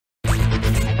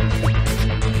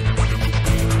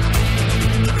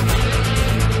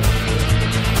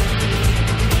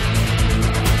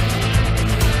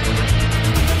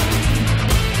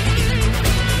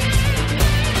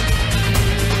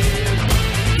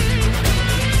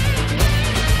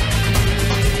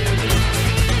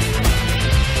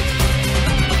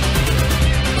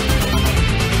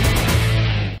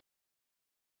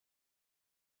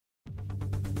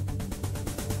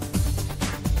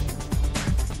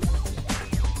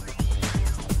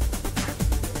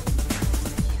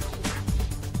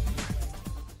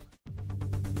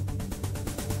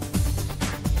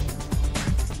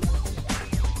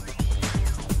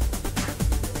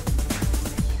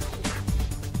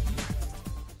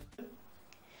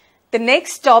The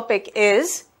next topic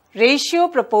is ratio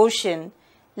proportion.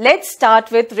 Let's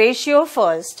start with ratio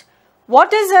first.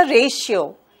 What is a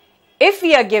ratio? If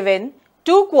we are given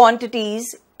two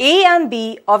quantities A and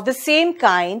B of the same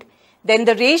kind, then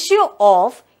the ratio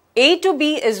of A to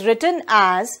B is written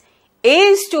as A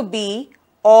is to B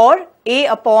or A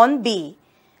upon B.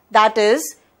 That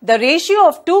is, the ratio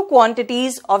of two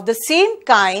quantities of the same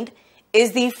kind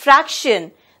is the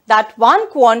fraction that one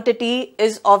quantity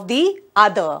is of the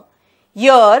other.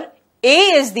 Here, A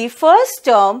is the first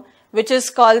term, which is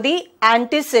called the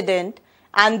antecedent,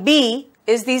 and B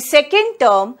is the second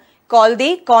term called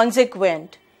the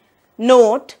consequent.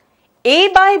 Note, A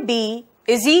by B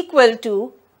is equal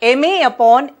to MA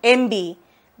upon MB.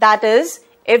 That is,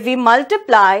 if we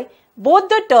multiply both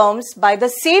the terms by the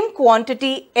same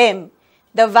quantity M,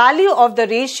 the value of the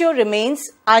ratio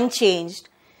remains unchanged.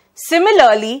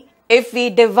 Similarly, if we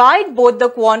divide both the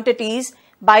quantities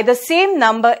by the same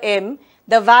number M,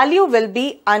 the value will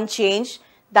be unchanged.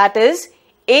 That is,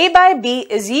 A by B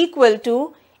is equal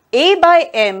to A by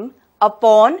M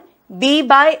upon B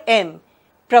by M,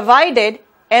 provided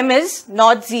M is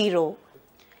not 0.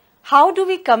 How do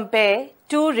we compare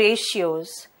two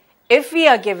ratios? If we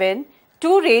are given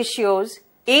two ratios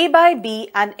A by B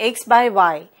and X by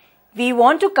Y, we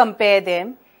want to compare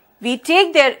them, we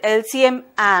take their LCM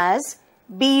as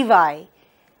BY.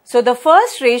 So the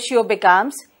first ratio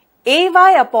becomes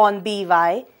AY upon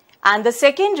BY and the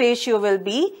second ratio will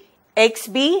be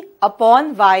XB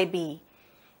upon YB.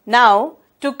 Now,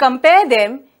 to compare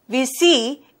them, we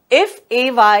see if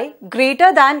AY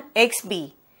greater than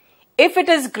XB. If it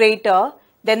is greater,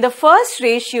 then the first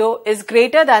ratio is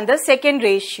greater than the second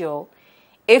ratio.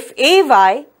 If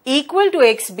AY equal to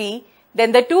XB,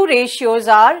 then the two ratios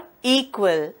are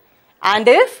equal. And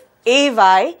if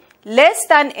AY less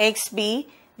than XB,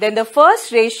 then the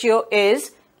first ratio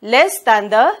is less than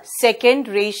the second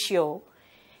ratio.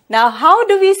 Now, how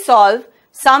do we solve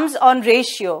sums on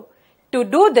ratio? To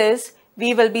do this,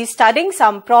 we will be studying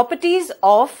some properties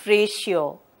of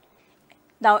ratio.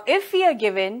 Now, if we are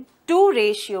given two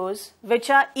ratios which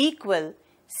are equal,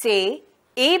 say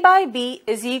A by B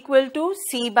is equal to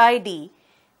C by D,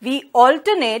 we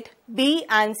alternate B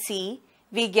and C,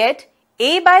 we get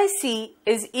A by C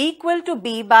is equal to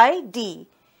B by D.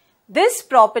 This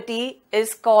property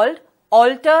is called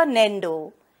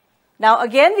alternando. Now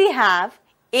again we have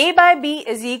A by B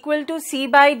is equal to C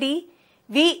by D.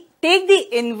 We take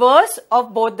the inverse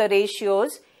of both the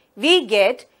ratios. We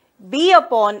get B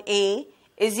upon A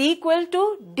is equal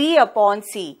to D upon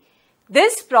C.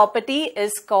 This property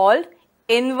is called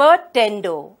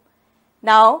invertendo.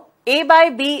 Now A by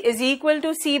B is equal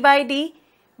to C by D.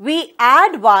 We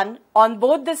add 1 on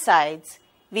both the sides.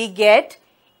 We get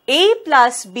A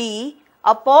plus B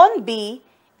upon B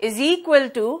is equal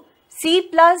to C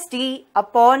plus D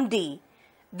upon D.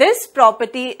 This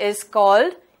property is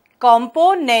called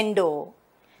componendo.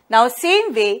 Now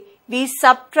same way, we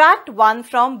subtract 1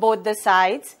 from both the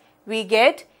sides. We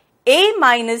get A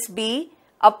minus B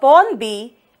upon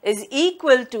B is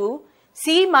equal to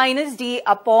C minus D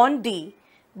upon D.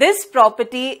 This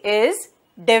property is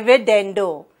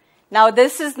dividendo. Now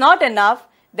this is not enough.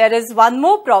 There is one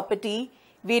more property.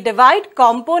 We divide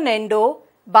componendo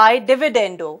by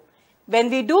dividendo. When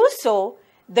we do so,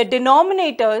 the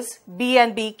denominators B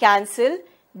and B cancel,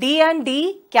 D and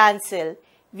D cancel.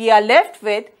 We are left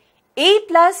with A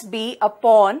plus B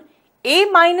upon A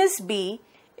minus B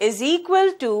is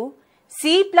equal to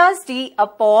C plus D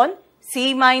upon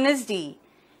C minus D.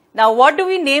 Now what do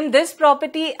we name this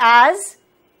property as?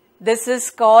 This is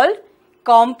called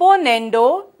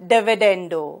componendo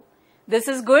dividendo. This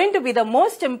is going to be the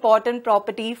most important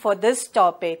property for this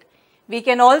topic. We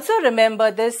can also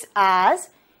remember this as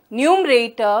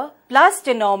numerator plus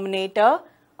denominator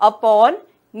upon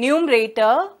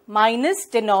numerator minus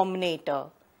denominator.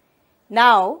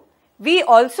 Now, we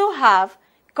also have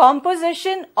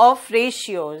composition of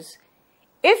ratios.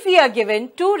 If we are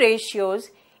given two ratios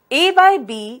A by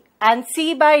B and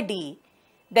C by D,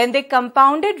 then the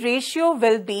compounded ratio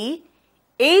will be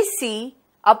AC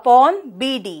upon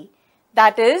BD.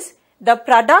 That is, the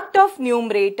product of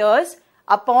numerators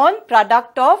upon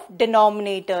product of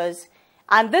denominators.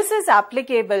 And this is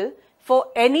applicable for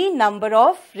any number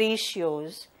of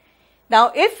ratios.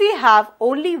 Now, if we have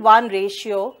only one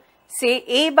ratio, say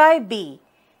A by B,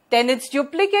 then its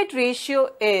duplicate ratio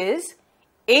is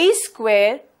A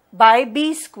square by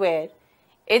B square.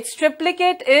 Its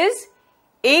triplicate is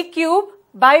A cube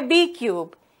by B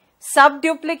cube.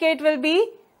 Subduplicate will be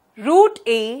root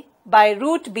A by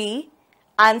root B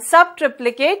and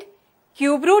subtriplicate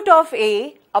cube root of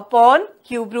A upon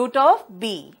cube root of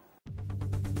B.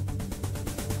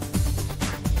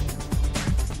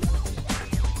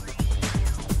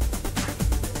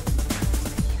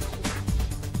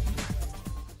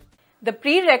 The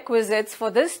prerequisites for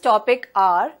this topic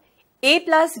are a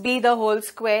plus b the whole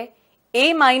square,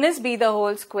 a minus b the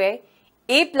whole square,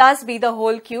 a plus b the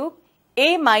whole cube,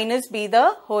 a minus b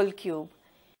the whole cube.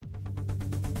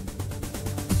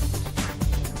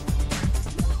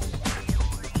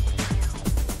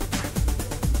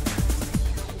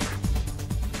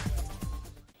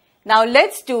 Now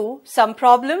let's do some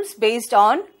problems based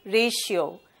on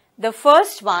ratio. The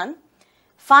first one,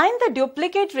 find the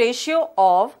duplicate ratio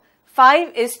of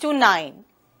 5:9.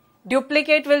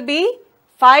 Duplicate will be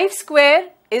 5 square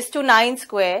is to 9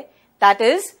 square, that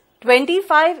is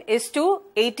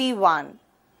 25:81.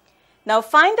 Now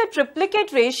find the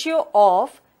triplicate ratio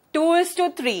of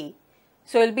 2:3.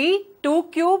 So it will be 2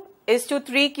 cube is to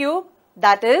 3 cube,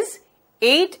 that is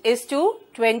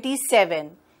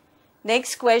 8:27.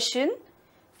 Next question,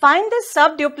 find the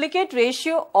subduplicate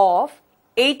ratio of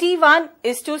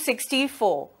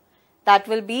 81:64. That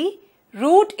will be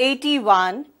root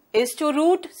 81 is to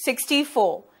root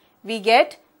 64. We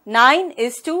get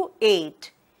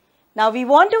 9:8. Now we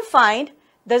want to find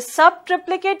the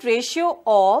subtriplicate ratio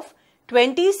of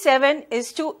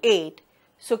 27:8.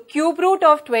 So cube root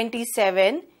of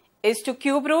 27 is to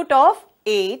cube root of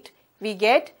 8. We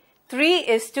get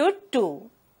 3:2.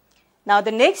 Now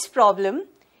the next problem,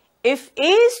 if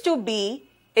A is to B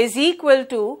is equal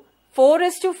to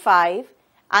 4:5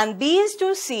 and B is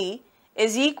to C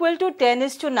is equal to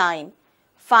 10:9,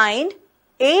 find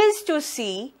A is to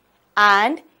C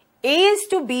and A is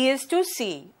to B is to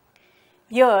C.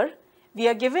 Here we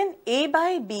are given A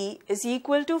by B is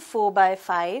equal to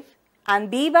 4/5 and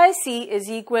B by C is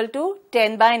equal to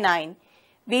 10/9.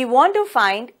 We want to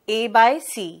find A by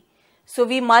C. So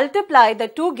we multiply the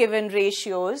two given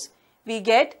ratios. We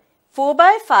get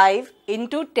 4/5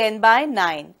 into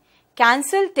 10/9.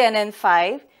 Cancel 10 and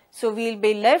 5. So we'll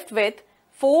be left with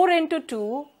 4 into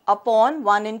 2 upon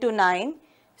 1 into 9.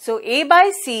 So A by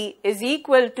C is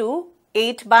equal to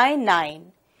 8/9.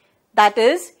 That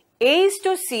is, A is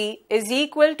to C is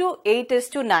equal to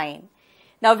 8:9.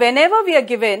 Now whenever we are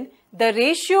given the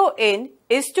ratio in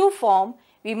is-to form,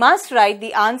 we must write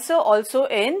the answer also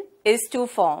in is-to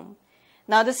form.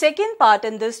 Now the second part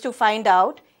in this to find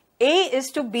out A is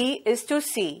to B is to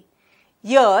C.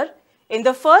 Here in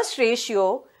the first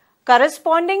ratio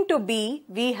corresponding to B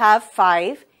we have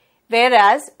 5,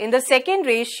 whereas in the second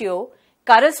ratio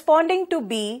corresponding to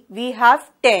B we have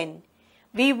 10.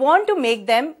 We want to make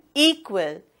them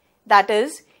equal. That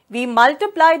is, we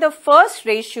multiply the first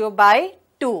ratio by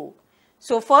 2.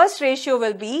 So first ratio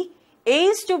will be A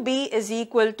is to B is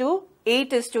equal to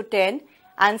 8:10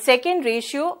 and second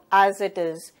ratio as it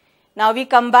is. Now we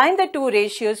combine the two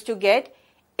ratios to get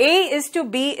A is to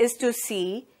B is to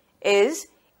C is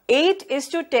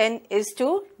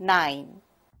 8:10:9.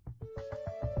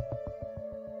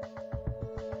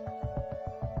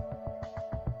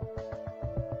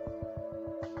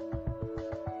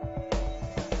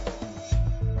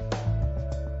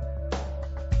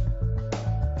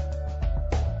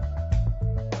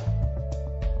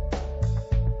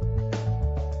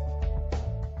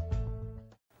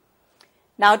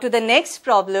 Now to the next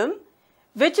problem,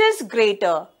 which is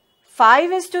greater,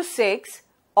 5:6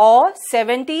 or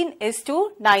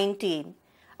 17:19?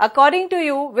 According to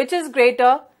you, which is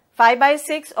greater,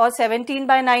 5/6 or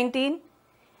 17/19?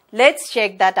 Let's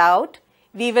check that out.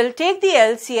 We will take the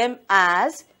LCM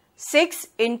as 6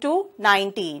 into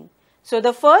 19. So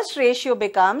the first ratio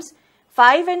becomes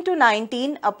 5 into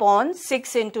 19 upon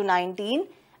 6 into 19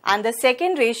 and the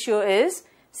second ratio is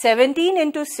 17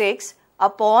 into 6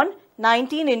 upon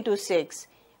 19 into 6.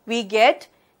 We get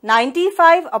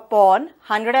 95 upon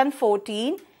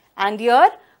 114 and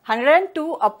here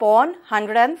 102 upon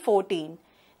 114.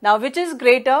 Now which is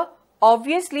greater?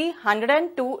 Obviously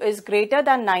 102 is greater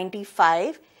than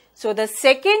 95. So the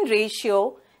second ratio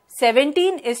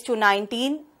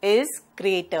 17:19 is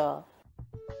greater.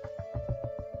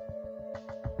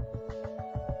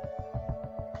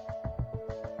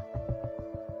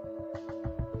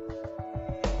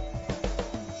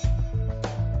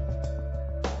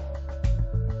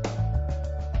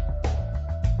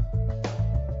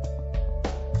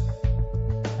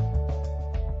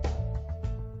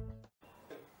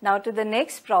 Now to the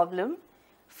next problem,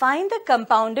 find the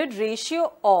compounded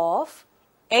ratio of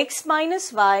x minus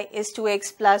y is to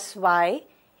x plus y,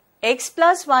 x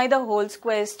plus y the whole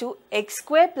square is to x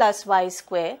square plus y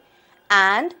square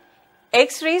and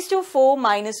x raised to 4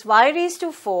 minus y raised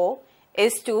to 4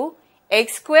 is to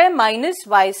x square minus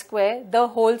y square the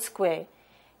whole square.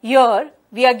 Here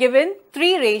we are given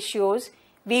three ratios.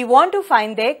 We want to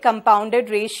find their compounded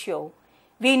ratio.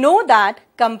 We know that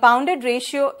compounded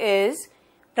ratio is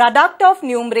product of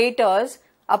numerators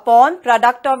upon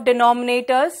product of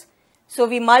denominators. So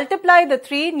we multiply the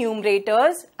 3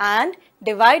 numerators and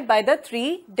divide by the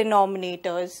 3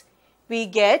 denominators. We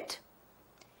get,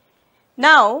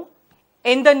 now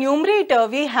in the numerator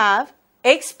we have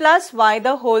x plus y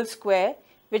the whole square,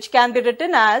 which can be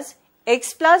written as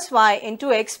x plus y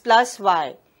into x plus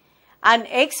y, and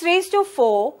x raised to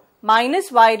 4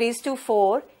 minus y raised to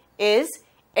 4 is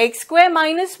x square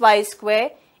minus y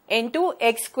square into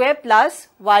x square plus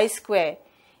y square.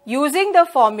 Using the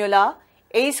formula,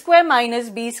 a square minus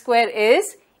b square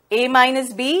is a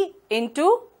minus b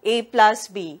into a plus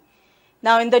b.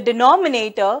 Now in the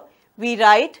denominator, we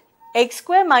write x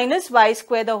square minus y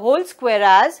square the whole square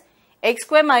as x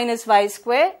square minus y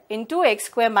square into x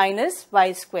square minus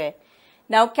y square.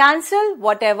 Now cancel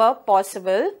whatever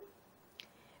possible.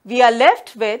 We are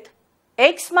left with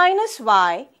x minus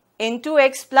y into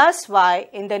x plus y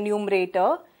in the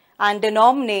numerator and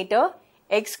denominator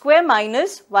x square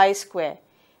minus y square.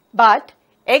 But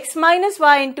x minus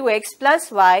y into x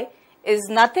plus y is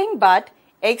nothing but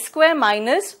x square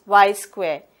minus y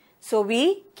square. So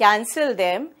we cancel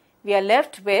them. We are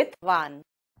left with 1.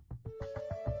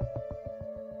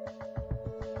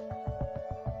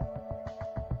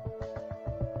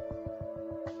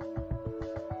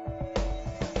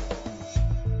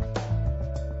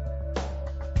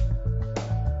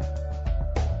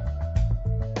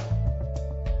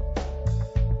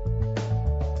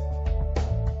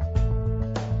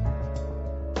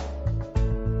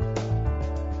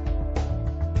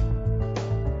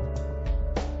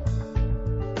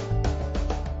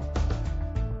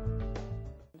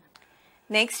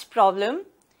 Next problem,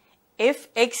 if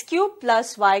x cube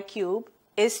plus y cube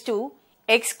is to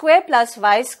x square plus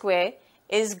y square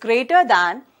is greater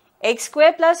than x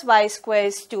square plus y square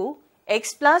is to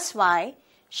x plus y,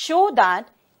 show that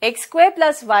x square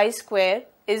plus y square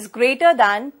is greater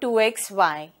than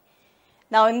 2xy.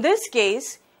 Now in this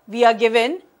case, we are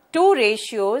given two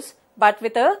ratios but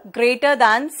with a greater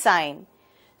than sign.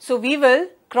 So we will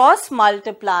cross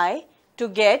multiply to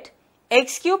get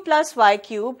x cube plus y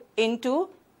cube into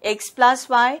x plus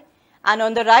y, and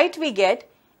on the right we get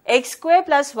x square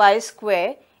plus y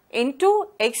square into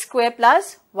x square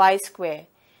plus y square.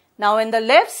 Now in the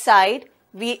left side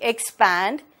we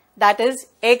expand, that is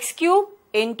x cube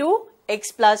into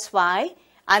x plus y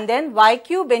and then y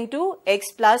cube into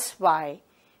x plus y.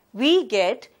 We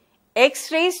get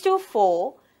x raised to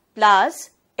 4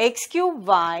 plus x cube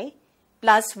y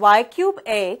plus y cube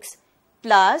x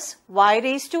plus y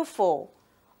raised to 4.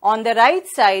 On the right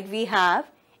side we have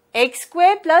x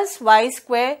square plus y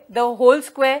square the whole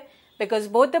square, because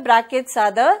both the brackets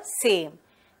are the same.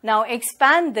 Now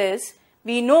expand this.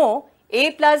 We know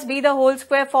a plus b the whole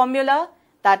square formula,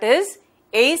 that is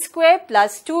a square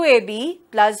plus 2ab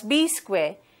plus b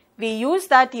square. We use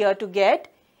that here to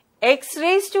get x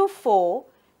raised to 4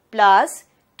 plus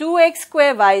 2x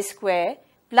square y square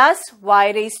plus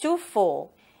y raised to 4.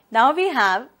 Now we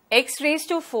have x raised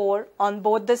to 4 on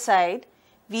both the side.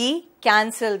 We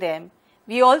cancel them.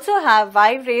 We also have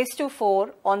y raised to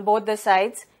 4 on both the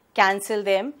sides. Cancel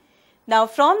them. Now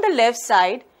from the left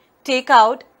side, take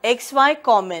out xy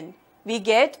common. We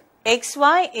get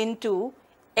xy into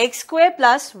x square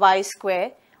plus y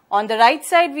square. On the right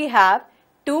side we have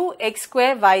 2x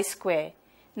square y square.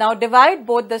 Now divide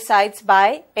both the sides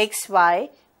by xy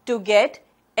to get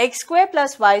x square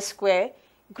plus y square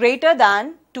greater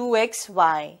than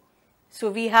 2xy. So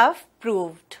we have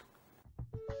proved.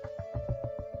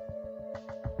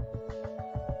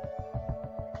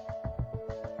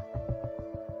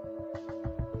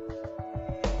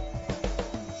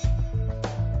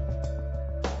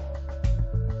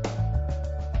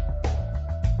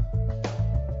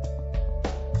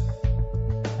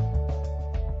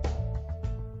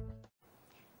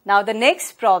 Now the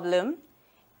next problem,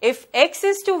 if x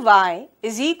is to y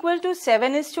is equal to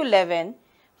 7 is to 11,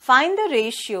 find the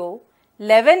ratio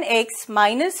 11x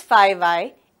minus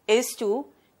 5y is to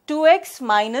 2x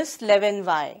minus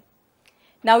 11y.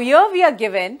 Now here we are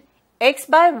given x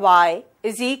by y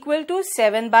is equal to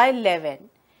 7 by 11.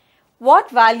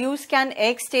 What values can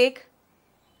x take?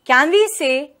 Can we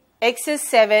say x is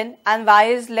 7 and y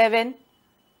is 11?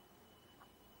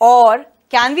 Or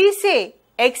can we say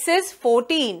x is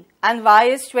 14 and y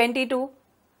is 22?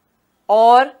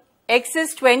 Or x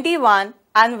is 21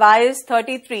 and y is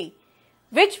 33?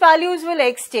 Which values will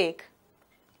x take?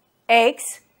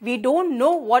 X, we don't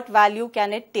know what value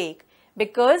can it take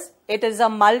because it is a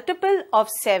multiple of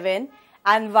 7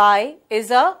 and y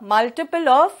is a multiple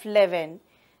of 11.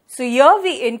 So here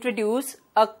we introduce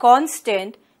a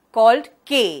constant called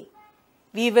k.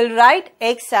 We will write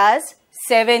x as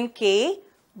 7k,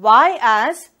 y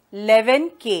as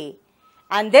 11k,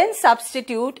 and then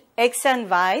substitute x and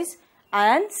y's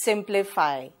and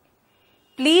simplify.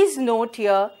 Please note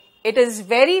here, it is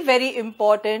very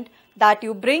important that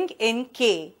you bring in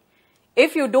k.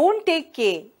 If you don't take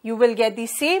k, you will get the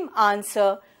same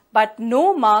answer, but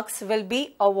no marks will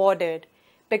be awarded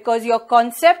because your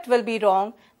concept will be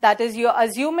wrong. That is, you are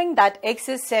assuming that x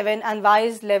is 7 and y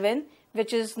is 11,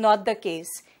 which is not the case.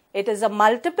 It is a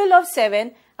multiple of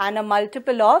 7 and a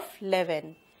multiple of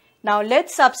 11. Now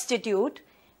let's substitute.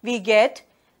 We get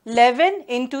 11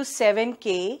 into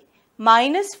 7k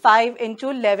minus 5 into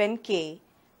 11k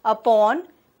upon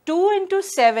 2 into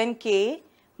 7k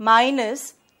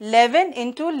minus 11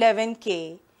 into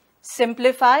 11k.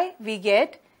 Simplify, we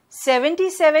get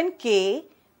 77k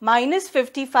minus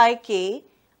 55k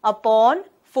upon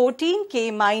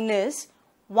 14k minus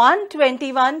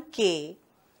 121k.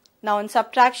 Now in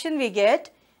subtraction we get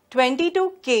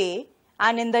 22k,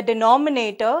 and in the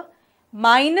denominator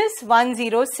minus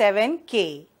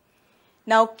 107k.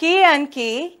 Now k and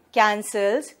k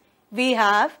cancels. We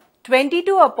have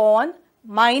 22 upon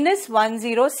minus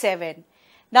 107.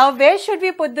 Now where should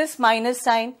we put this minus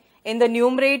sign? In the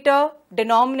numerator,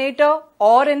 denominator,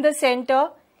 or in the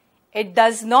center? It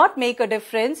does not make a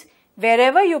difference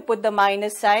wherever you put the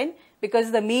minus sign,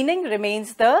 because the meaning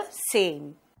remains the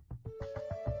same.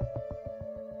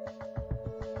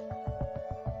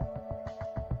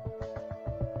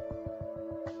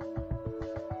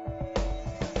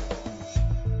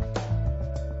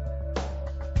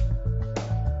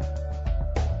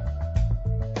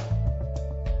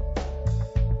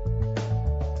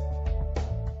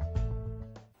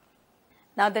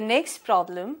 Now the next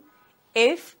problem,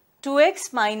 if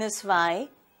 2x minus y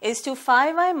is to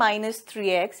 5y minus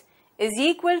 3x is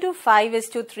equal to 5 is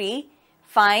to 3,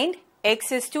 find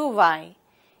x is to y.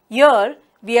 Here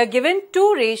we are given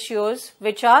two ratios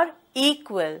which are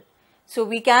equal. So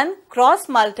we can cross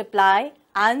multiply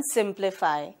and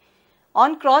simplify.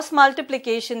 On cross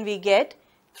multiplication we get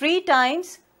 3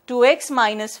 times 2x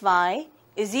minus y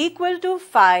is equal to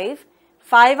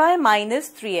 5y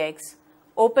minus 3x.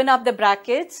 Open up the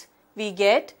brackets, we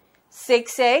get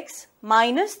 6x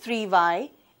minus 3y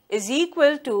is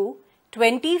equal to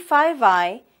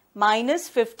 25y minus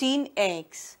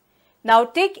 15x. Now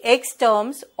take x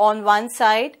terms on one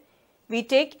side, we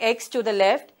take x to the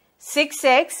left,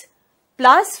 6x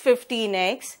plus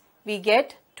 15x, we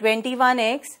get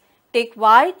 21x, take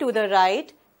y to the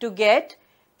right to get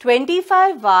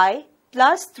 25y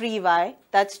plus 3y,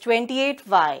 that's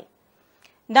 28y.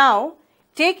 Now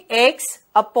take x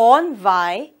upon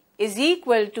y is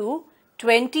equal to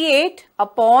 28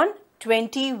 upon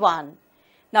 21.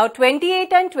 Now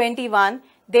 28 and 21,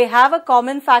 they have a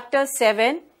common factor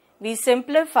 7. We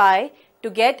simplify to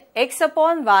get x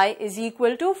upon y is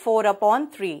equal to 4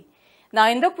 upon 3. Now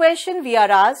in the question we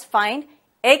are asked find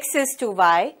x is to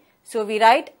y. So we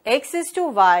write x is to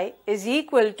y is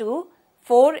equal to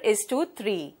 4 is to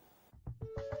 3.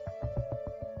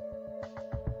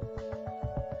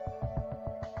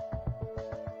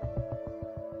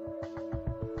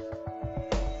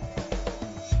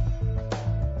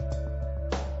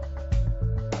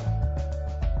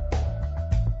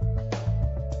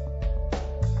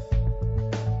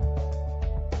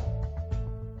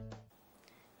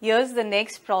 Here's the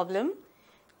next problem.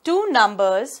 Two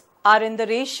numbers are in the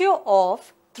ratio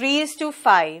of 3 is to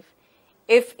 5.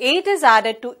 If 8 is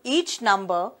added to each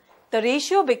number, the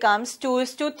ratio becomes 2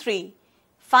 is to 3.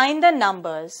 Find the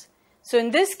numbers. So in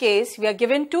this case, we are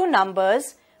given two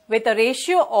numbers with a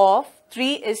ratio of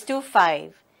 3 is to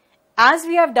 5. As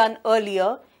we have done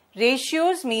earlier,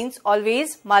 ratios means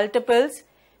always multiples.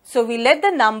 So we let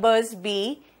the numbers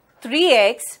be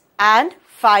 3x and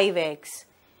 5x.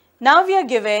 Now we are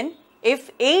given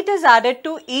if 8 is added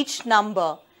to each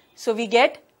number. So we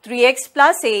get 3x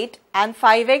plus 8 and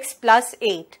 5x plus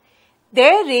 8.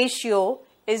 Their ratio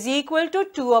is equal to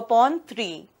 2 upon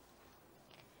 3.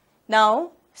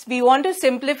 Now we want to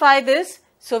simplify this.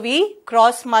 So we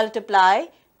cross multiply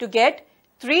to get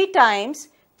 3 times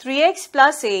 3x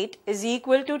plus 8 is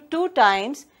equal to 2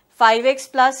 times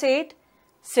 5x plus 8.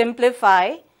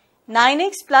 Simplify.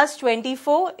 9x plus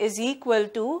 24 is equal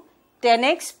to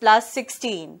 10x plus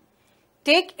 16.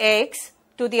 Take x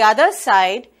to the other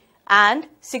side and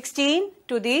 16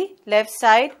 to the left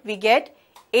side. We get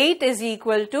 8 is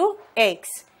equal to x.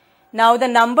 Now the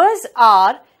numbers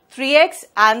are 3x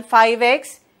and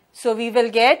 5x. So we will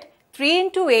get 3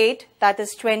 into 8, that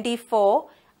is 24.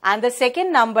 And the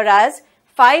second number as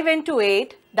 5 into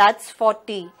 8, that's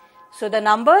 40. So the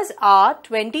numbers are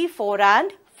 24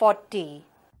 and 40.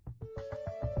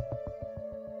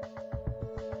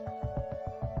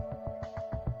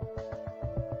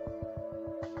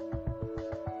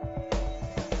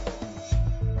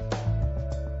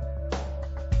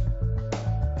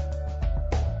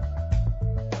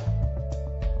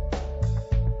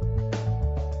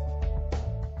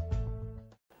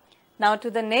 Now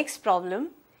to the next problem.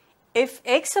 If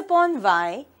x upon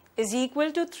y is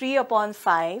equal to 3 upon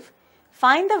 5,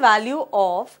 find the value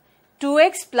of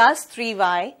 2x plus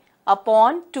 3y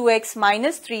upon 2x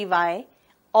minus 3y.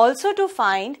 Also to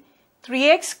find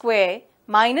 3x square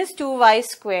minus 2y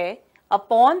square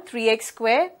upon 3x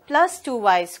square plus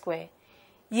 2y square.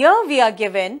 Here we are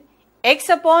given x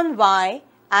upon y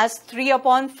as 3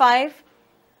 upon 5.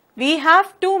 We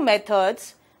have two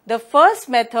methods. The first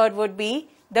method would be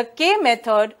the k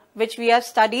method, which we have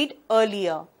studied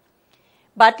earlier.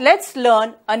 But let's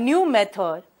learn a new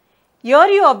method. Here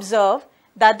you observe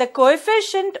that the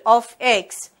coefficient of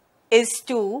x is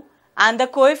 2 and the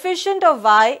coefficient of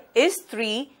y is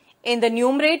 3 in the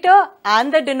numerator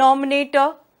and the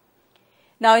denominator.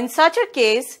 Now in such a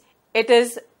case, it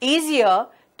is easier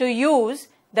to use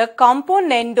the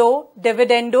componendo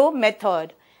dividendo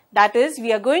method. That is,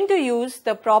 we are going to use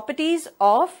the properties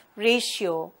of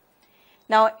ratio.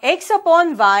 Now x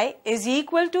upon y is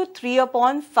equal to 3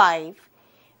 upon 5.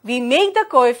 We make the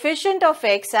coefficient of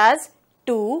x as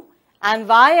 2 and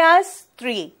y as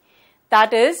 3.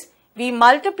 That is, we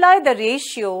multiply the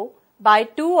ratio by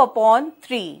 2 upon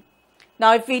 3.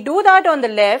 Now if we do that on the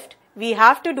left, we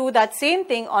have to do that same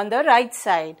thing on the right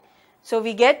side. So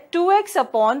we get 2x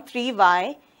upon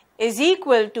 3y is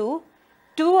equal to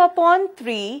 2 upon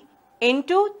 3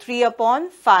 into 3 upon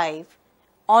 5.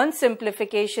 On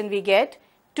simplification, we get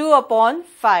 2 upon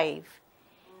 5.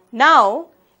 Now,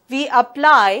 we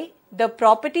apply the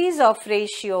properties of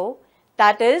ratio,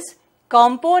 that is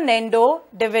componendo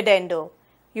dividendo.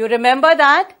 You remember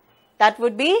that? That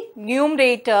would be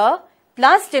numerator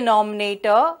plus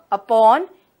denominator upon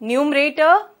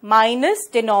numerator minus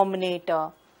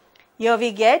denominator. Here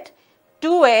we get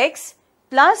 2x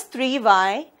plus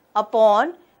 3y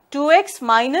upon 2x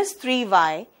minus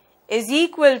 3y is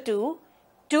equal to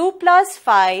 2 plus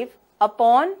 5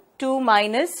 upon 2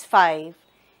 minus 5.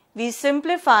 We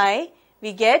simplify,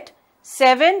 we get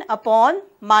 7 upon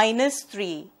minus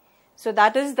 3. So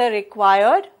that is the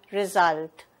required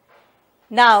result.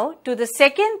 Now to the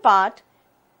second part,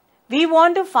 we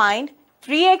want to find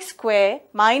 3x square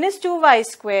minus 2y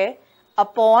square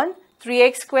upon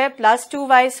 3x square plus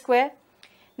 2y square.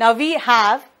 Now we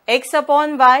have x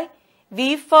upon y.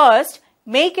 We first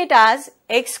make it as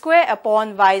x square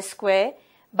upon y square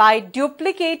by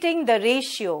duplicating the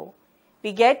ratio.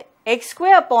 We get x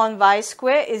square upon y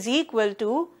square is equal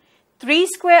to 3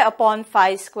 square upon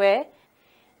 5 square.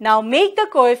 Now make the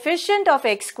coefficient of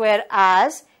x square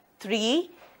as 3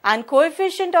 and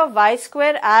coefficient of y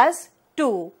square as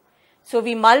 2. So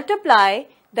we multiply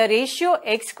the ratio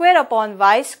x square upon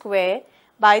y square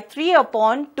by 3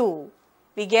 upon 2.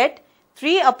 We get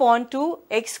 3 upon 2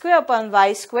 x square upon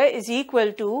y square is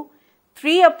equal to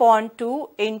 3 upon 2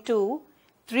 into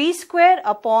 3 square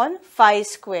upon 5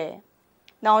 square.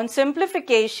 Now on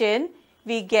simplification,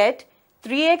 we get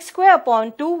 3x square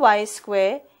upon 2y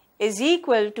square is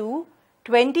equal to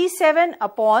 27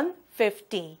 upon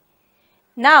 50.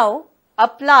 Now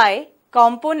apply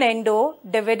componendo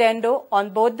dividendo on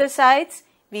both the sides.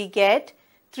 We get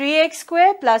 3x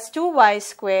square plus 2y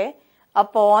square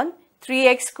upon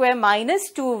 3x square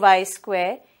minus 2y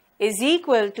square is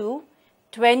equal to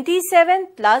 27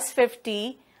 plus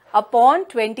 50 upon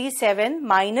 27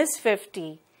 minus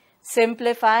 50.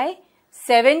 Simplify,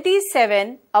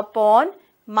 77 upon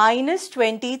minus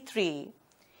 23.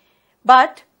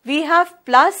 But we have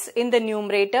plus in the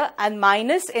numerator and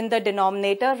minus in the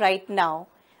denominator right now.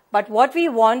 But what we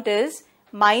want is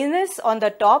minus on the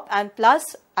top and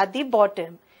plus at the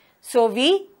bottom. So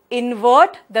we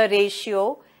invert the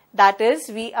ratio, that is,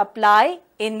 we apply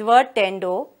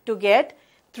invertendo to get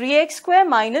 3x square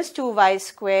minus 2y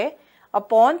square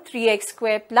upon 3x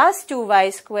square plus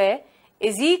 2y square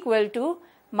is equal to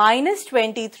minus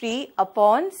 23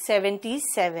 upon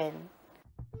 77.